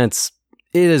the defense,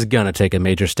 it is going to take a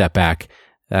major step back.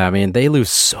 I mean, they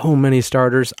lose so many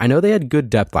starters. I know they had good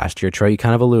depth last year, Trey. You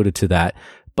kind of alluded to that.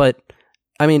 But,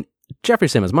 I mean, Jeffrey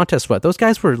Simmons, Montez Sweat, those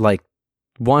guys were like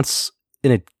once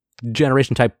in a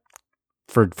generation type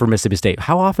for Mississippi State.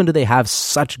 How often do they have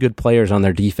such good players on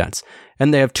their defense?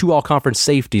 And they have 2 all-conference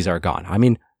safeties are gone. I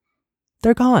mean,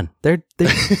 they're gone. They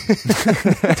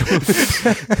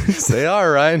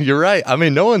are, Ryan. You're right. I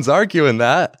mean, no one's arguing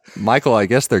that. Michael, I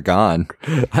guess they're gone.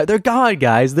 They're gone,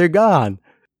 guys. They're gone.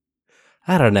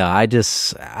 I don't know.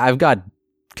 I've got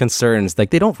concerns.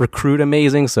 Like, they don't recruit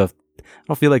amazing, so I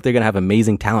don't feel like they're going to have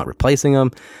amazing talent replacing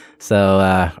them.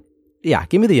 So, yeah,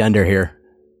 give me the under here.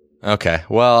 Okay.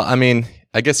 Well, I mean,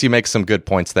 I guess you make some good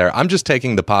points there. I'm just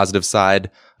taking the positive side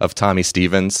of Tommy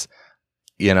Stevens,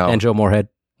 And Joe Moorhead.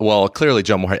 Well, clearly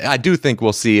Joe Moorhead. I do think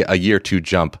we'll see a year 2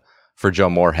 jump for Joe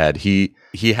Moorhead. He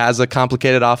has a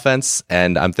complicated offense,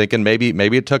 and I'm thinking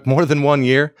maybe it took more than 1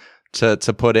 year to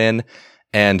put in.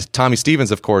 And Tommy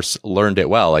Stevens, of course, learned it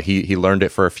well. Like he learned it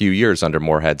for a few years under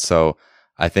Moorhead. So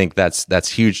I think that's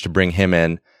huge to bring him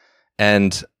in.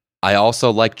 And I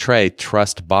also, like Trey,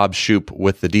 trust Bob Shoop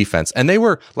with the defense. And they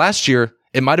were, last year,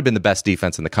 it might have been the best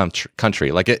defense in the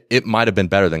country. Like it might have been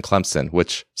better than Clemson,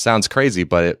 which sounds crazy,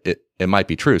 but it might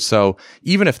be true. So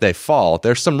even if they fall,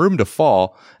 there's some room to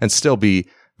fall and still be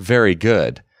very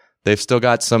good. They've still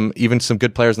got some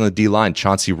good players on the D line.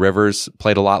 Chauncey Rivers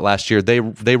played a lot last year. They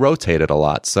rotated a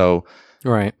lot. So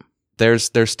Right.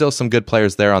 there's still some good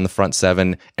players there on the front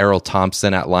seven. Errol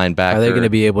Thompson at linebacker. Are they going to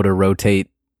be able to rotate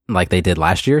like they did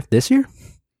this year?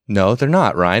 No, they're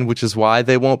not, Ryan, which is why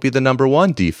they won't be the number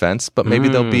 1 defense, but maybe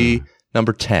they'll be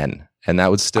number 10. And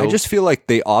that would still... I just feel like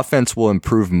the offense will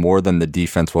improve more than the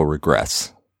defense will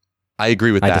regress. I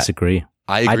agree with that. I disagree.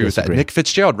 I agree with that. Nick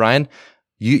Fitzgerald, Ryan,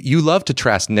 you love to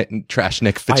trash Nick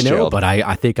Fitzgerald. I know, but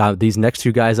I think these next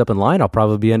 2 guys up in line, I'll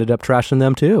probably ended up trashing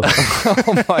them too.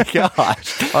 Oh my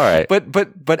gosh. All right.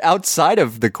 But outside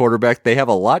of the quarterback, they have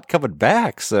a lot coming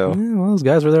back. So Yeah, well, those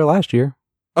guys were there last year.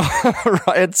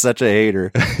 Ryan's such a hater.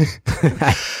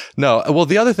 No, well,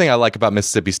 the other thing I like about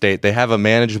Mississippi State, they have a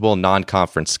manageable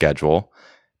non-conference schedule.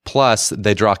 Plus,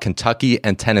 they draw Kentucky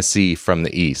and Tennessee from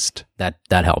the East. That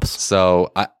helps.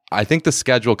 So I think the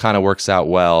schedule kind of works out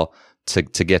well to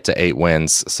get to 8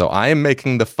 wins. So I am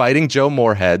making the Fighting Joe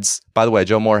Moorheads. By the way,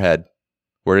 Joe Moorhead,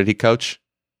 where did he coach?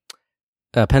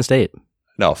 Penn State.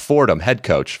 No, Fordham, head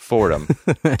coach. Fordham.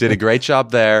 Did a great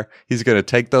job there. He's going to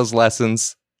take those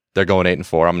lessons. They're going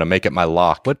 8-4. I'm going to make it my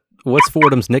lock. What's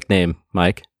Fordham's nickname,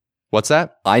 Mike? What's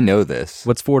that? I know this.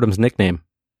 What's Fordham's nickname?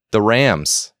 The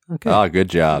Rams. Okay. Oh, good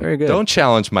job. Very good. Don't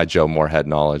challenge my Joe Moorhead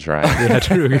knowledge, Ryan. Yeah,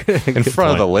 true. In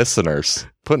front of the listeners.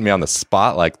 Putting me on the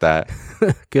spot like that.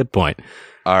 Good point.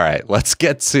 All right, let's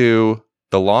get to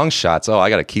the long shots. Oh, I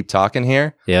got to keep talking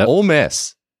here. Yeah. Ole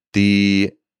Miss.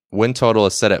 The win total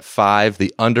is set at 5.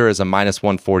 The under is a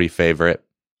 -140 favorite.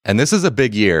 And this is a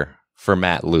big year for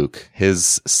Matt Luke.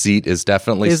 His seat is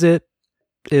definitely... Is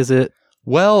it?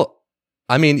 Well,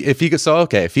 I mean, if he goes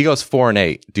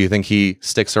 4-8, do you think he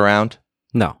sticks around?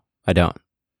 No, I don't.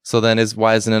 So then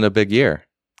why isn't it a big year?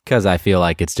 Because I feel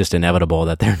like it's just inevitable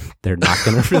that they're not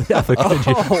going to really have a good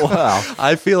year. Oh, wow.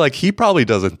 I feel like he probably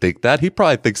doesn't think that. He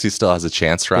probably thinks he still has a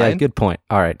chance, Ryan. Yeah, good point.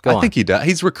 All right, go on. I think he does.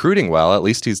 He's recruiting well. At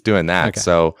least he's doing that. Okay.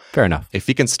 So Fair enough. if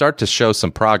he can start to show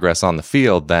some progress on the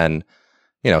field, then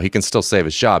he can still save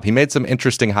his job. He made some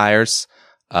interesting hires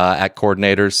at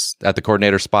the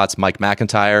coordinator spots. Mike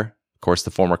McIntyre, of course,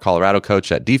 the former Colorado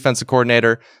coach, at defensive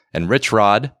coordinator, and Rich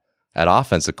Rod at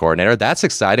offensive coordinator. That's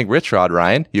exciting. Rich Rod,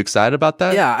 Ryan, you excited about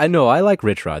that? Yeah, I know. I like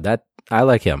Rich Rod. I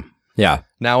like him. Yeah.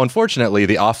 Now, unfortunately,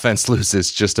 the offense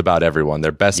loses just about everyone.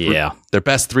 Their best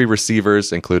 3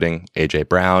 receivers, including A.J.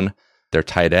 Brown, their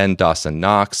tight end, Dawson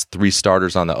Knox, 3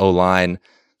 starters on the O-line.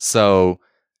 So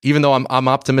even though I'm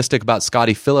optimistic about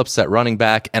Scotty Phillips at running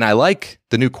back, and I like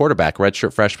the new quarterback,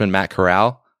 redshirt freshman Matt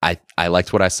Corral, I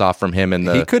liked what I saw from him in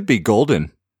the... He could be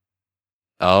golden.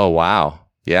 Oh, wow.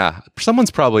 Yeah. Someone's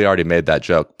probably already made that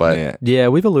joke, but... Yeah,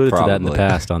 we've alluded to that in the Probably.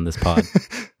 past on this pod.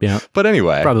 Yeah. But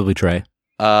anyway... Probably Trey.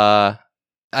 I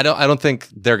don't think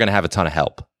they're going to have a ton of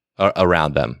help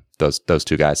around them, those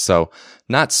 2 guys. So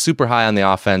not super high on the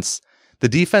offense. The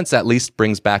defense at least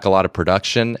brings back a lot of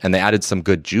production, and they added some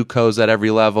good JUCOs at every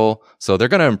level. So they're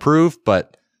going to improve,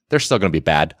 but they're still going to be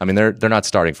bad. I mean, they're not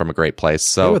starting from a great place.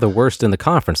 So They were the worst in the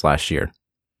conference last year.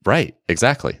 right,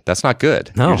 exactly. That's not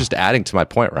good. No. You're just adding to my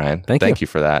point, Ryan. Thank you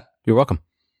for that. You're welcome.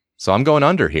 So I'm going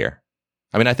under here.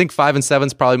 I mean, I think 5-7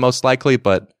 is probably most likely,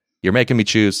 but you're making me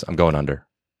choose. I'm going under.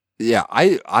 Yeah,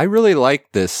 I really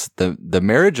like this. The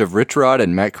marriage of Rich Rod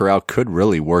and Matt Corral could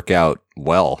really work out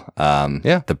well.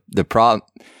 Yeah. The problem,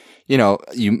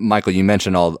 Michael, you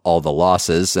mentioned all the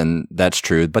losses, and that's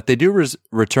true. But they do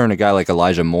return a guy like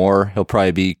Elijah Moore. He'll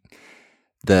probably be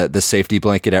the safety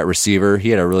blanket at receiver.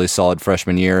 He had a really solid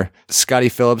freshman year. Scotty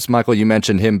Phillips, Michael, you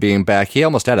mentioned him being back. He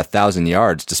almost had 1,000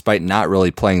 yards despite not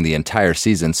really playing the entire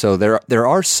season. So there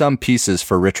are some pieces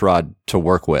for Rich Rod to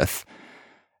work with.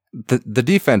 The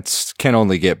defense can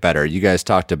only get better. You guys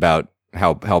talked about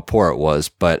how poor it was,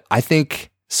 but I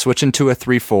think switching to a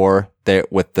 3-4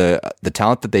 with the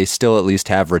talent that they still at least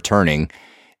have returning,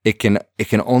 it can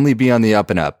only be on the up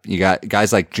and up. You got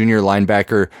guys like junior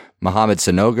linebacker Mohamed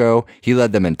Sanogo. He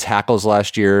led them in tackles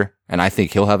last year, and I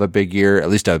think he'll have a big year, at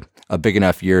least a big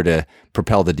enough year to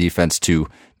propel the defense to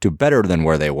better than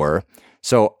where they were.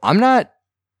 So I'm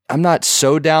not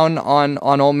so down on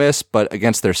Ole Miss, but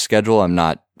against their schedule, I'm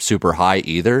not super high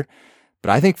either. But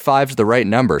I think 5's the right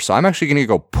number. So I'm actually going to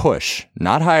go push.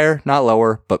 Not higher, not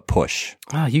lower, but push.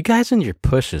 Wow, you guys and your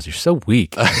pushes, you're so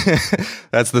weak.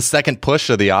 That's the second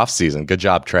push of the offseason. Good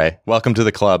job, Trey. Welcome to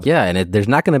the club. Yeah, and there's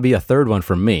not going to be a third one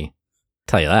from me.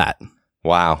 Tell you that.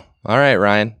 Wow. All right,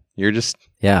 Ryan. You're just...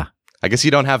 Yeah. I guess you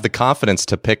don't have the confidence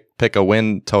to pick a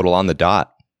win total on the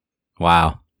dot.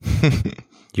 Wow.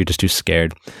 You're just too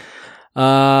scared.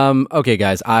 Okay,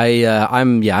 guys.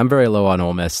 I'm very low on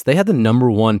Ole Miss. They had the number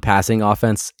 1 passing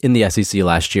offense in the SEC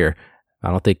last year. I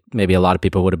don't think maybe a lot of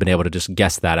people would have been able to just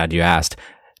guess that had you asked.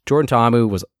 Jordan Ta'amu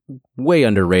was way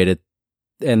underrated,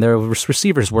 and their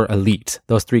receivers were elite.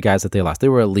 Those 3 guys that they lost, they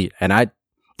were elite, and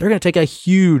they're going to take a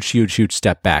huge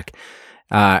step back.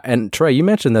 And Trey, you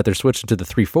mentioned that they're switching to the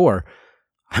 3-4.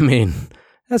 I mean,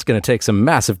 that's going to take some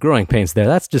massive growing pains there.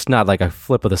 That's just not like a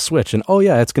flip of the switch, and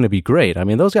it's going to be great. I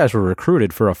mean, those guys were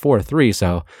recruited for a 4-3,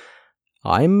 so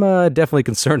I'm definitely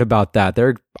concerned about that.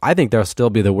 I think they'll still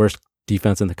be the worst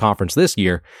defense in the conference this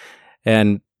year,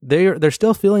 and they're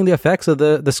still feeling the effects of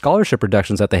the scholarship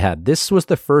reductions that they had. This was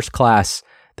the first class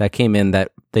that came in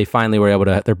that they finally were able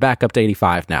to. They're back up to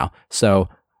 85 now. So,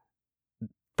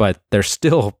 but they're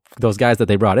still, those guys that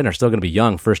they brought in are still going to be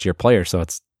young first year players. So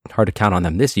it's hard to count on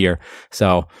them this year.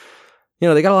 So,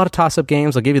 they got a lot of toss up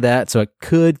games. I'll give you that. So it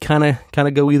could kind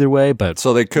of go either way. But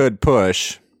so they could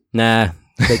push. Nah,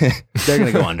 they're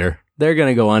going to go under. They're going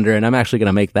to go under, and I'm actually going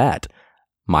to make that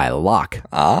my lock.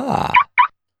 All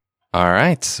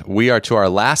right. We are to our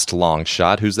last long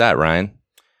shot. Who's that, Ryan?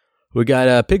 We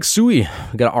got Pig Sooie.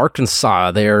 We got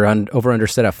Arkansas. They're over-under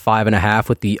set at 5.5,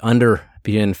 with the under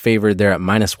being favored there at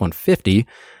 -150.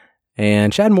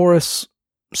 And Chad Morris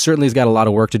certainly has got a lot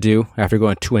of work to do after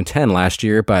going 2-10 last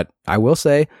year, but I will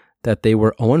say that they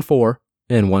were 0-4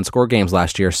 in one-score games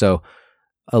last year, so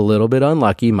a little bit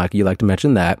unlucky. Mike, you like to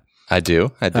mention that. I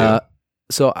do.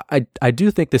 So I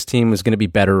do think this team is going to be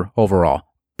better overall,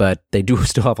 but they do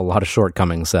still have a lot of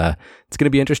shortcomings. It's going to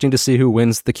be interesting to see who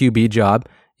wins the QB job.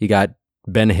 You got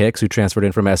Ben Hicks, who transferred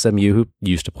in from SMU, who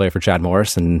used to play for Chad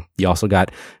Morris, and you also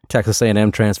got Texas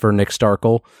A&M transfer Nick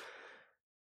Starkel.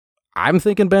 I'm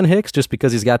thinking Ben Hicks just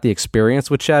because he's got the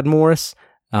experience with Chad Morris.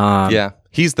 Yeah,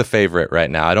 he's the favorite right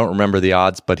now. I don't remember the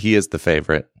odds, but he is the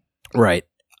favorite. Right.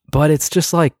 But it's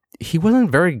just like, he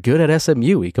wasn't very good at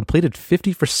SMU. He completed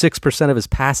 56% of his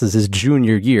passes his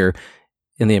junior year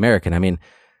in the American. I mean,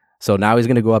 so now he's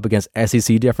going to go up against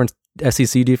SEC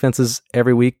defenses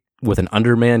every week with an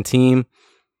undermanned team.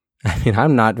 I mean,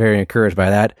 I'm not very encouraged by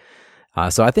that.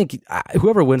 So I think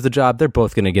whoever wins the job, they're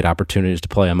both going to get opportunities to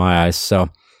play in my eyes. So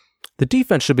the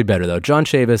defense should be better, though. John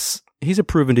Chavis, he's a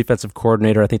proven defensive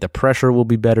coordinator. I think the pressure will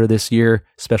be better this year,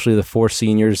 especially the 4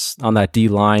 seniors on that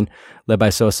D-line, led by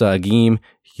Sosa Agim.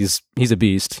 He's a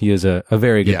beast. He is a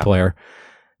very good player.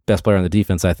 Best player on the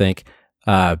defense, I think.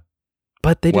 But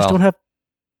they just don't have...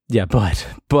 Yeah,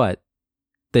 but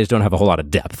they just don't have a whole lot of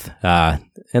depth.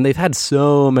 And they've had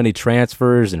so many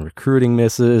transfers and recruiting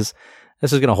misses.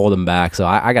 This is going to hold them back, so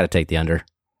I got to take the under.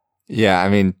 Yeah, I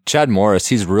mean, Chad Morris,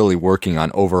 he's really working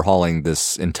on overhauling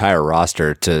this entire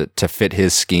roster to fit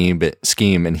his scheme,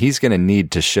 and he's going to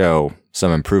need to show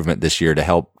some improvement this year to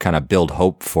help kind of build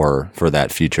hope for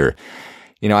that future.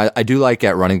 I do like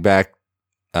at running back,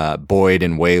 Boyd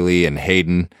and Whaley and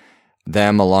Hayden,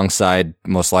 them alongside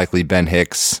most likely Ben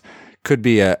Hicks could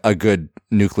be a good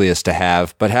nucleus to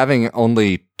have, but having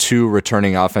only 2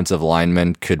 returning offensive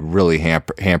linemen could really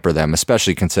hamper them,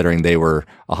 especially considering they were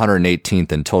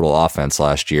 118th in total offense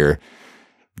last year.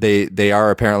 They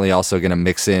are apparently also going to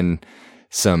mix in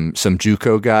some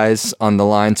JUCO guys on the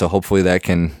line, so hopefully that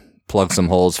can plug some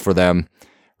holes for them.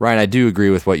 Ryan, I do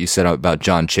agree with what you said about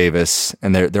John Chavis,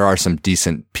 and there are some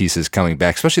decent pieces coming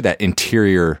back, especially that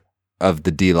interior of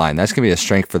the D-line. That's going to be a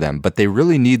strength for them, but they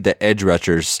really need the edge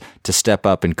rushers to step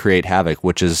up and create havoc,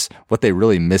 which is what they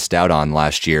really missed out on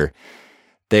last year.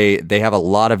 They have a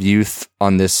lot of youth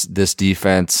on this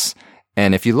defense,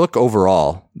 and if you look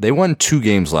overall, they won 2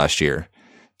 games last year.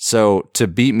 So to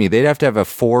beat me, they'd have to have a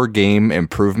 4-game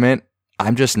improvement.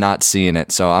 I'm just not seeing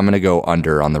it, so I'm going to go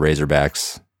under on the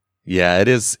Razorbacks. Yeah, it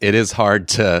is hard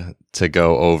to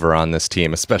go over on this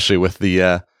team, especially with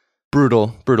the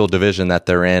brutal division that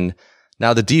they're in.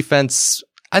 Now, the defense,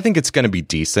 I think it's going to be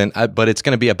decent, but it's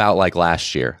going to be about like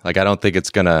last year. Like, I don't think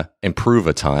it's going to improve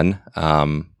a ton.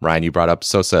 Ryan, you brought up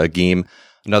Sosa Agim.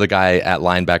 Another guy at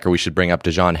linebacker we should bring up,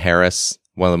 Dejon Harris,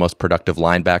 one of the most productive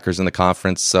linebackers in the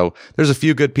conference. So there's a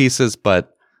few good pieces,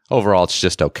 but overall it's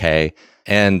just okay.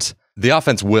 And the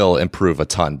offense will improve a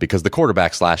ton because the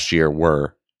quarterbacks last year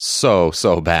were so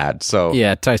bad. So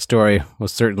yeah, Ty Story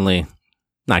was certainly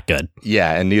not good.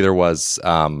 Yeah, and neither was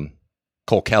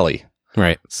Cole Kelly.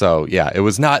 Right. So yeah, it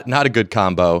was not a good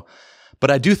combo.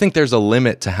 But I do think there's a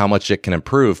limit to how much it can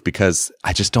improve because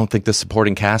I just don't think the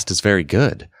supporting cast is very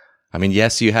good. I mean,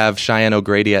 yes, you have Cheyenne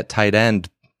O'Grady at tight end,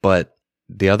 but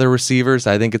the other receivers,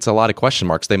 I think it's a lot of question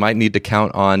marks. They might need to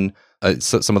count on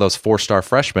some of those 4-star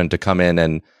freshmen to come in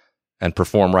and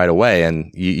perform right away, and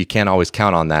you can't always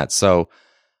count on that. So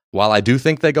while I do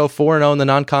think they go 4-0 in the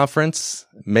non-conference,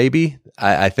 maybe,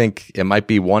 I think it might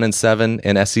be 1-7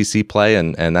 in SEC play,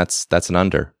 and that's an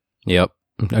under. Yep,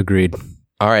 agreed.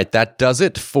 All right, that does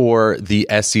it for the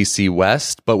SEC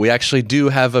West, but we actually do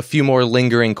have a few more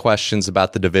lingering questions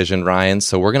about the division, Ryan,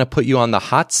 so we're going to put you on the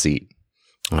hot seat.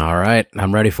 All right,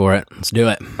 I'm ready for it. Let's do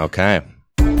it. Okay.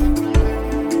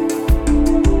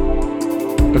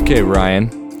 Okay, Ryan.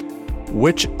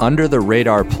 Which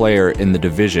under-the-radar player in the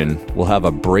division will have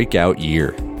a breakout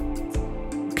year?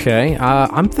 Okay,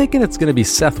 I'm thinking it's going to be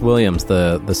Seth Williams,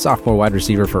 the sophomore wide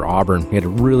receiver for Auburn. He had a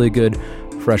really good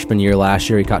freshman year last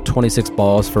year. He caught 26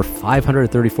 balls for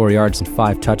 534 yards and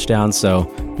 5 touchdowns.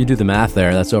 So if you do the math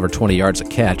there, that's over 20 yards a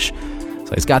catch.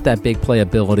 So he's got that big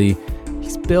playability.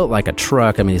 He's built like a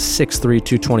truck. I mean, he's 6'3",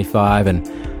 225. And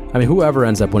I mean, whoever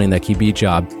ends up winning that QB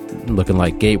job, looking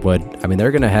like Gatewood, I mean, they're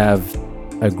going to have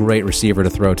a great receiver to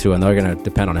throw to, and they're going to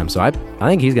depend on him. So I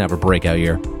think he's going to have a breakout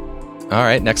year. All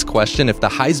right, next question. If the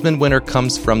Heisman winner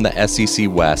comes from the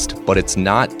SEC West, but it's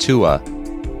not Tua,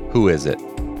 who is it?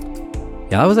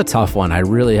 Yeah, that was a tough one. I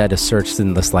really had to search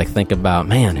and just think about,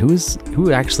 man,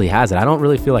 who actually has it? I don't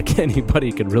really feel like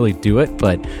anybody could really do it,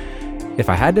 but if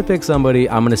I had to pick somebody,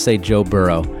 I'm going to say Joe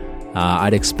Burrow.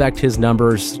 I'd expect his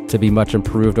numbers to be much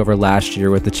improved over last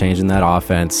year with the change in that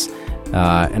offense.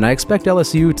 And I expect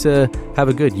LSU to have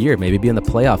a good year, maybe be in the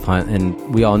playoff hunt.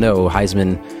 And we all know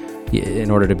Heisman,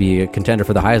 in order to be a contender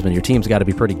for the Heisman, your team's got to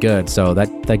be pretty good. So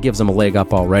that gives them a leg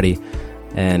up already.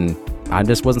 And I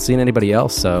just wasn't seeing anybody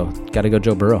else, so got to go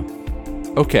Joe Burrow.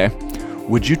 Okay.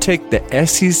 Would you take the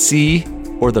SEC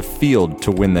or the field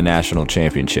to win the national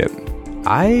championship?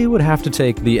 I would have to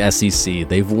take the SEC.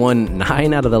 They've won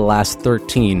 9 out of the last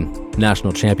 13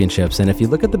 national championships. And if you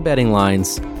look at the betting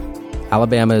lines,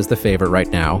 Alabama is the favorite right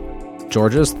now.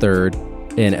 Georgia's 3rd,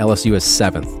 and LSU is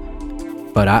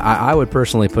 7th. But I would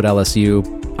personally put LSU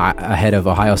ahead of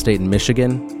Ohio State and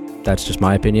Michigan. That's just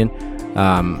my opinion.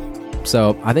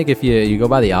 So I think if you go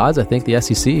by the odds, I think the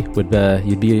SEC would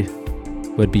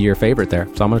be your favorite there.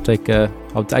 So I'm going to take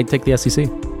I'd take the SEC.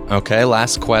 Okay,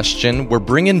 last question. We're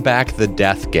bringing back the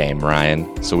death game,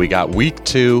 Ryan. So we got week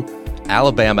 2,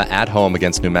 Alabama at home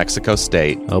against New Mexico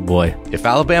State. Oh boy! If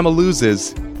Alabama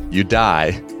loses, you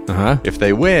die. If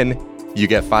they win, you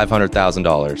get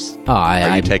 $500,000.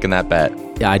 Are you taking that bet?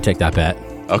 Yeah, I'd take that bet.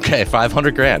 Okay,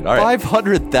 $500,000. All right,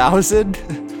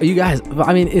 $500,000. You guys,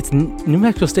 I mean, it's New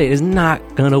Mexico State is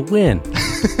not gonna win.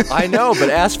 I know, but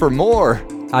ask for more.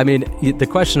 I mean, the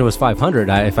question was 500.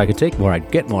 If I could take more,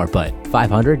 I'd get more. But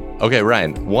 500? Okay,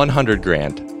 Ryan,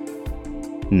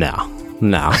 $100,000. No,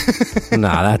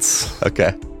 that's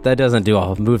okay. That doesn't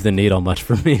move the needle much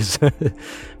for me.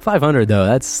 500 though,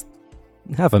 that's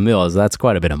 $500,000. That's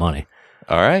quite a bit of money.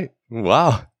 All right.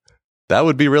 Wow. That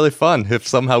would be really fun if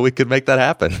somehow we could make that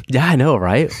happen. Yeah, I know,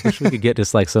 right? Wish we could get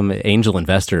just some angel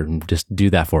investor and just do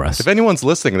that for us. If anyone's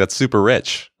listening that's super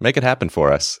rich, make it happen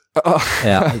for us.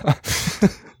 Yeah.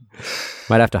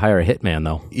 Might have to hire a hitman,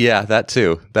 though. Yeah, that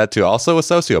too. Also a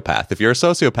sociopath. If you're a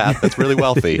sociopath that's really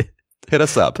wealthy, hit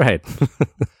us up. Right.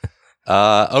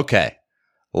 Okay.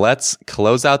 Let's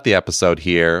close out the episode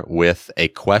here with a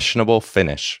questionable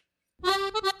finish.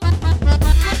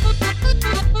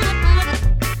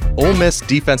 Ole Miss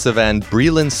defensive end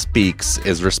Breeland Speaks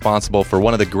is responsible for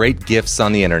one of the great gifs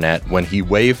on the internet when he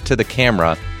waved to the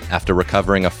camera after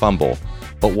recovering a fumble.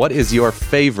 But what is your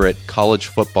favorite college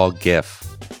football gif?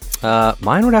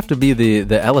 Mine would have to be the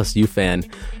LSU fan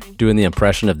doing the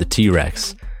impression of the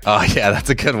T-Rex. Oh, yeah,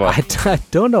 that's a good one. I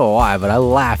don't know why, but I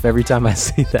laugh every time I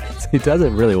see that. He does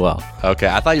it really well. Okay,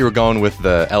 I thought you were going with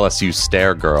the LSU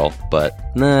stare girl, but...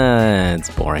 Nah, it's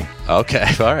boring. Okay,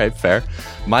 all right, fair.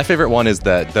 My favorite one is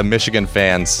the Michigan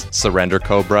fans surrender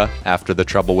Cobra after the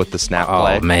trouble with the snap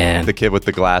play. Oh, man. The kid with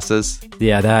the glasses.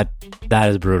 Yeah, that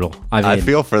is brutal. I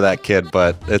feel for that kid,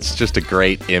 but it's just a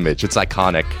great image. It's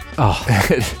iconic. Oh,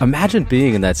 imagine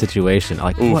being in that situation.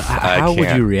 Oof, how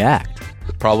would you react?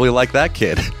 Probably like that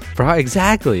kid.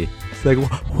 Exactly. It's like,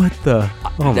 what the?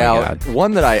 Oh, my God.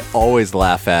 One that I always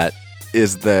laugh at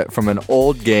is from an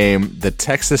old game, the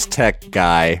Texas Tech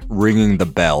guy ringing the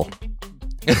bell.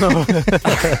 Yeah,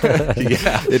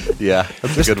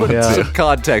 that's a good one too. Some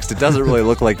context, it doesn't really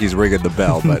look like he's ringing the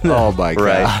bell, but oh my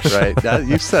gosh. Right.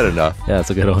 You've said enough. Yeah, that's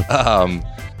a good one.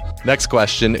 Next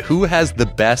question: who has the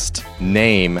best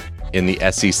name in the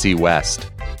SEC West?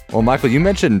 Well, Michael, you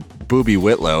mentioned Boobie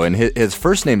Whitlow, and his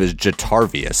first name is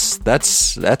Jatarvius.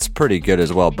 That's pretty good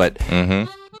as well. But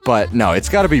but no, it's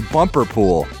got to be Bumper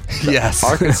Pool. Yes,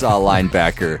 Arkansas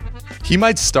linebacker. He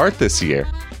might start this year.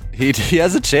 He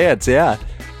has a chance. Yeah,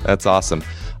 that's awesome.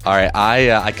 All right,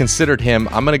 I considered him.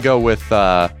 I'm gonna go with.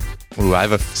 I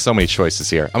have so many choices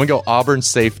here. I'm gonna go Auburn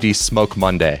safety Smoke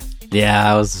Monday.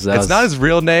 Yeah, it's not his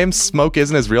real name. Smoke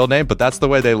isn't his real name, but that's the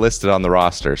way they listed on the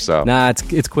roster. So nah, it's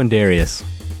Quindarius.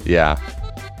 Yeah.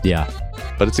 Yeah.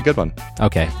 but it's a good one.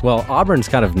 Okay. Well, Auburn's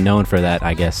kind of known for that,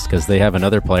 I guess, because they have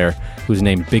another player who's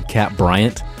named Big Cat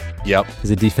Bryant. Yep. He's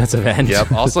a defensive end.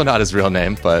 Yep. Also not his real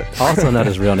name, but Also not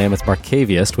his real name. It's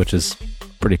Markavius, which is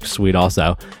pretty sweet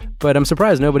also. But I'm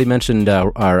surprised nobody mentioned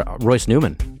Royce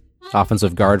Newman,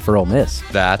 offensive guard for Ole Miss.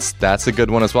 that's a good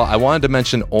one as well. I wanted to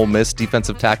mention Ole Miss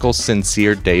defensive tackle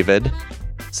Sincere David.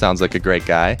 Sounds like a great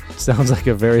guy. Sounds like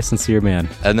a very sincere man.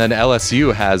 And then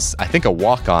LSU has, I think, a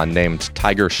walk-on named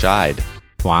Tiger Scheid.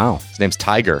 Wow. His name's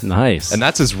Tiger. Nice. And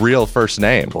that's his real first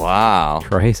name. Wow.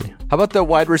 Crazy. How about the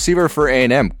wide receiver for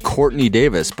A&M, Courtney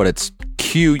Davis, but it's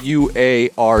Quartney?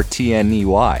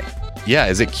 Yeah,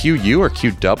 is it QU or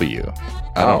QW?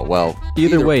 Oh, well.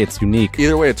 Either way, it's unique.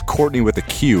 Either way, it's Courtney with a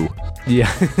Q.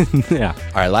 Yeah. Yeah.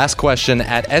 All right, last question.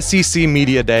 At SEC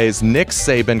Media Days, Nick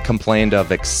Saban complained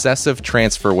of excessive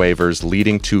transfer waivers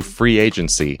leading to free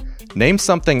agency. Name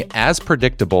something as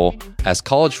predictable as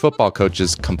college football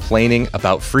coaches complaining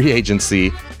about free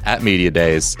agency at Media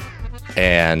Days.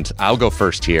 And I'll go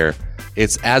first here.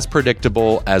 It's as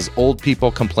predictable as old people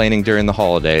complaining during the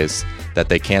holidays that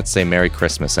they can't say Merry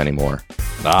Christmas anymore.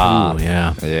 Oh,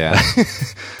 yeah. Yeah.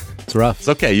 It's rough. It's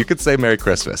okay. You could say Merry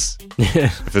Christmas.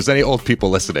 If there's any old people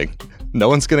listening, no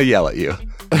one's going to yell at you.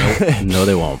 No,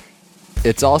 they won't.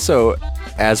 It's also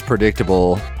as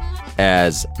predictable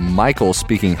as Michael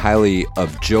speaking highly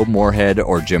of Joe Moorhead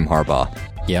or Jim Harbaugh.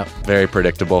 Yep. Very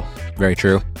predictable. Very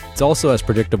true. It's also as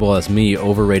predictable as me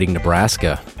overrating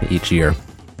Nebraska each year.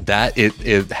 That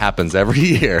it happens every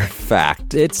year.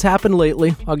 Fact. It's happened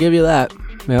lately. I'll give you that.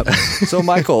 Yep. So,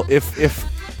 Michael, if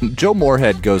Joe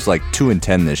Moorhead goes like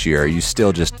 2-10 this year, are you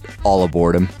still just all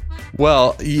aboard him?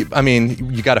 Well, you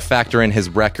got to factor in his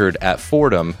record at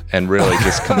Fordham and really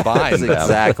just combine That's them.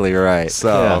 exactly right.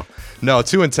 So, no,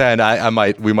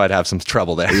 2-10. We might have some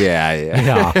trouble there.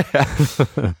 Yeah.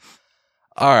 Yeah.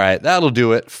 All right, that'll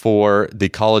do it for the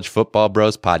College Football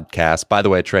Bros podcast. By the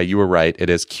way, Trey, you were right. It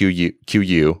is QU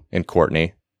in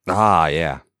Courtney. Ah,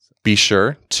 yeah. Be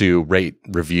sure to rate,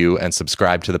 review, and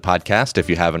subscribe to the podcast if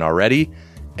you haven't already.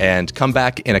 And come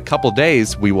back in a couple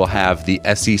days. We will have the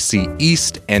SEC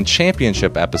East and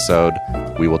Championship episode.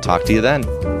 We will talk to you then.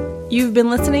 You've been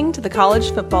listening to the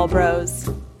College Football Bros.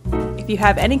 If you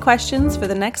have any questions for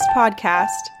the next podcast,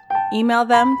 email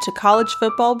them to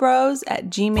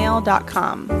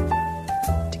collegefootballbros@gmail.com.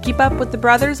 To keep up with the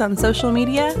brothers on social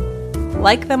media,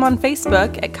 like them on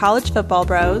Facebook at College Football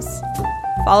Bros,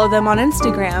 follow them on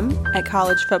Instagram at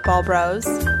College Football Bros,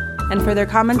 and for their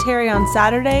commentary on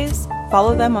Saturdays,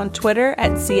 follow them on Twitter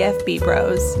at CFB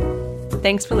Bros.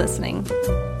 Thanks for listening.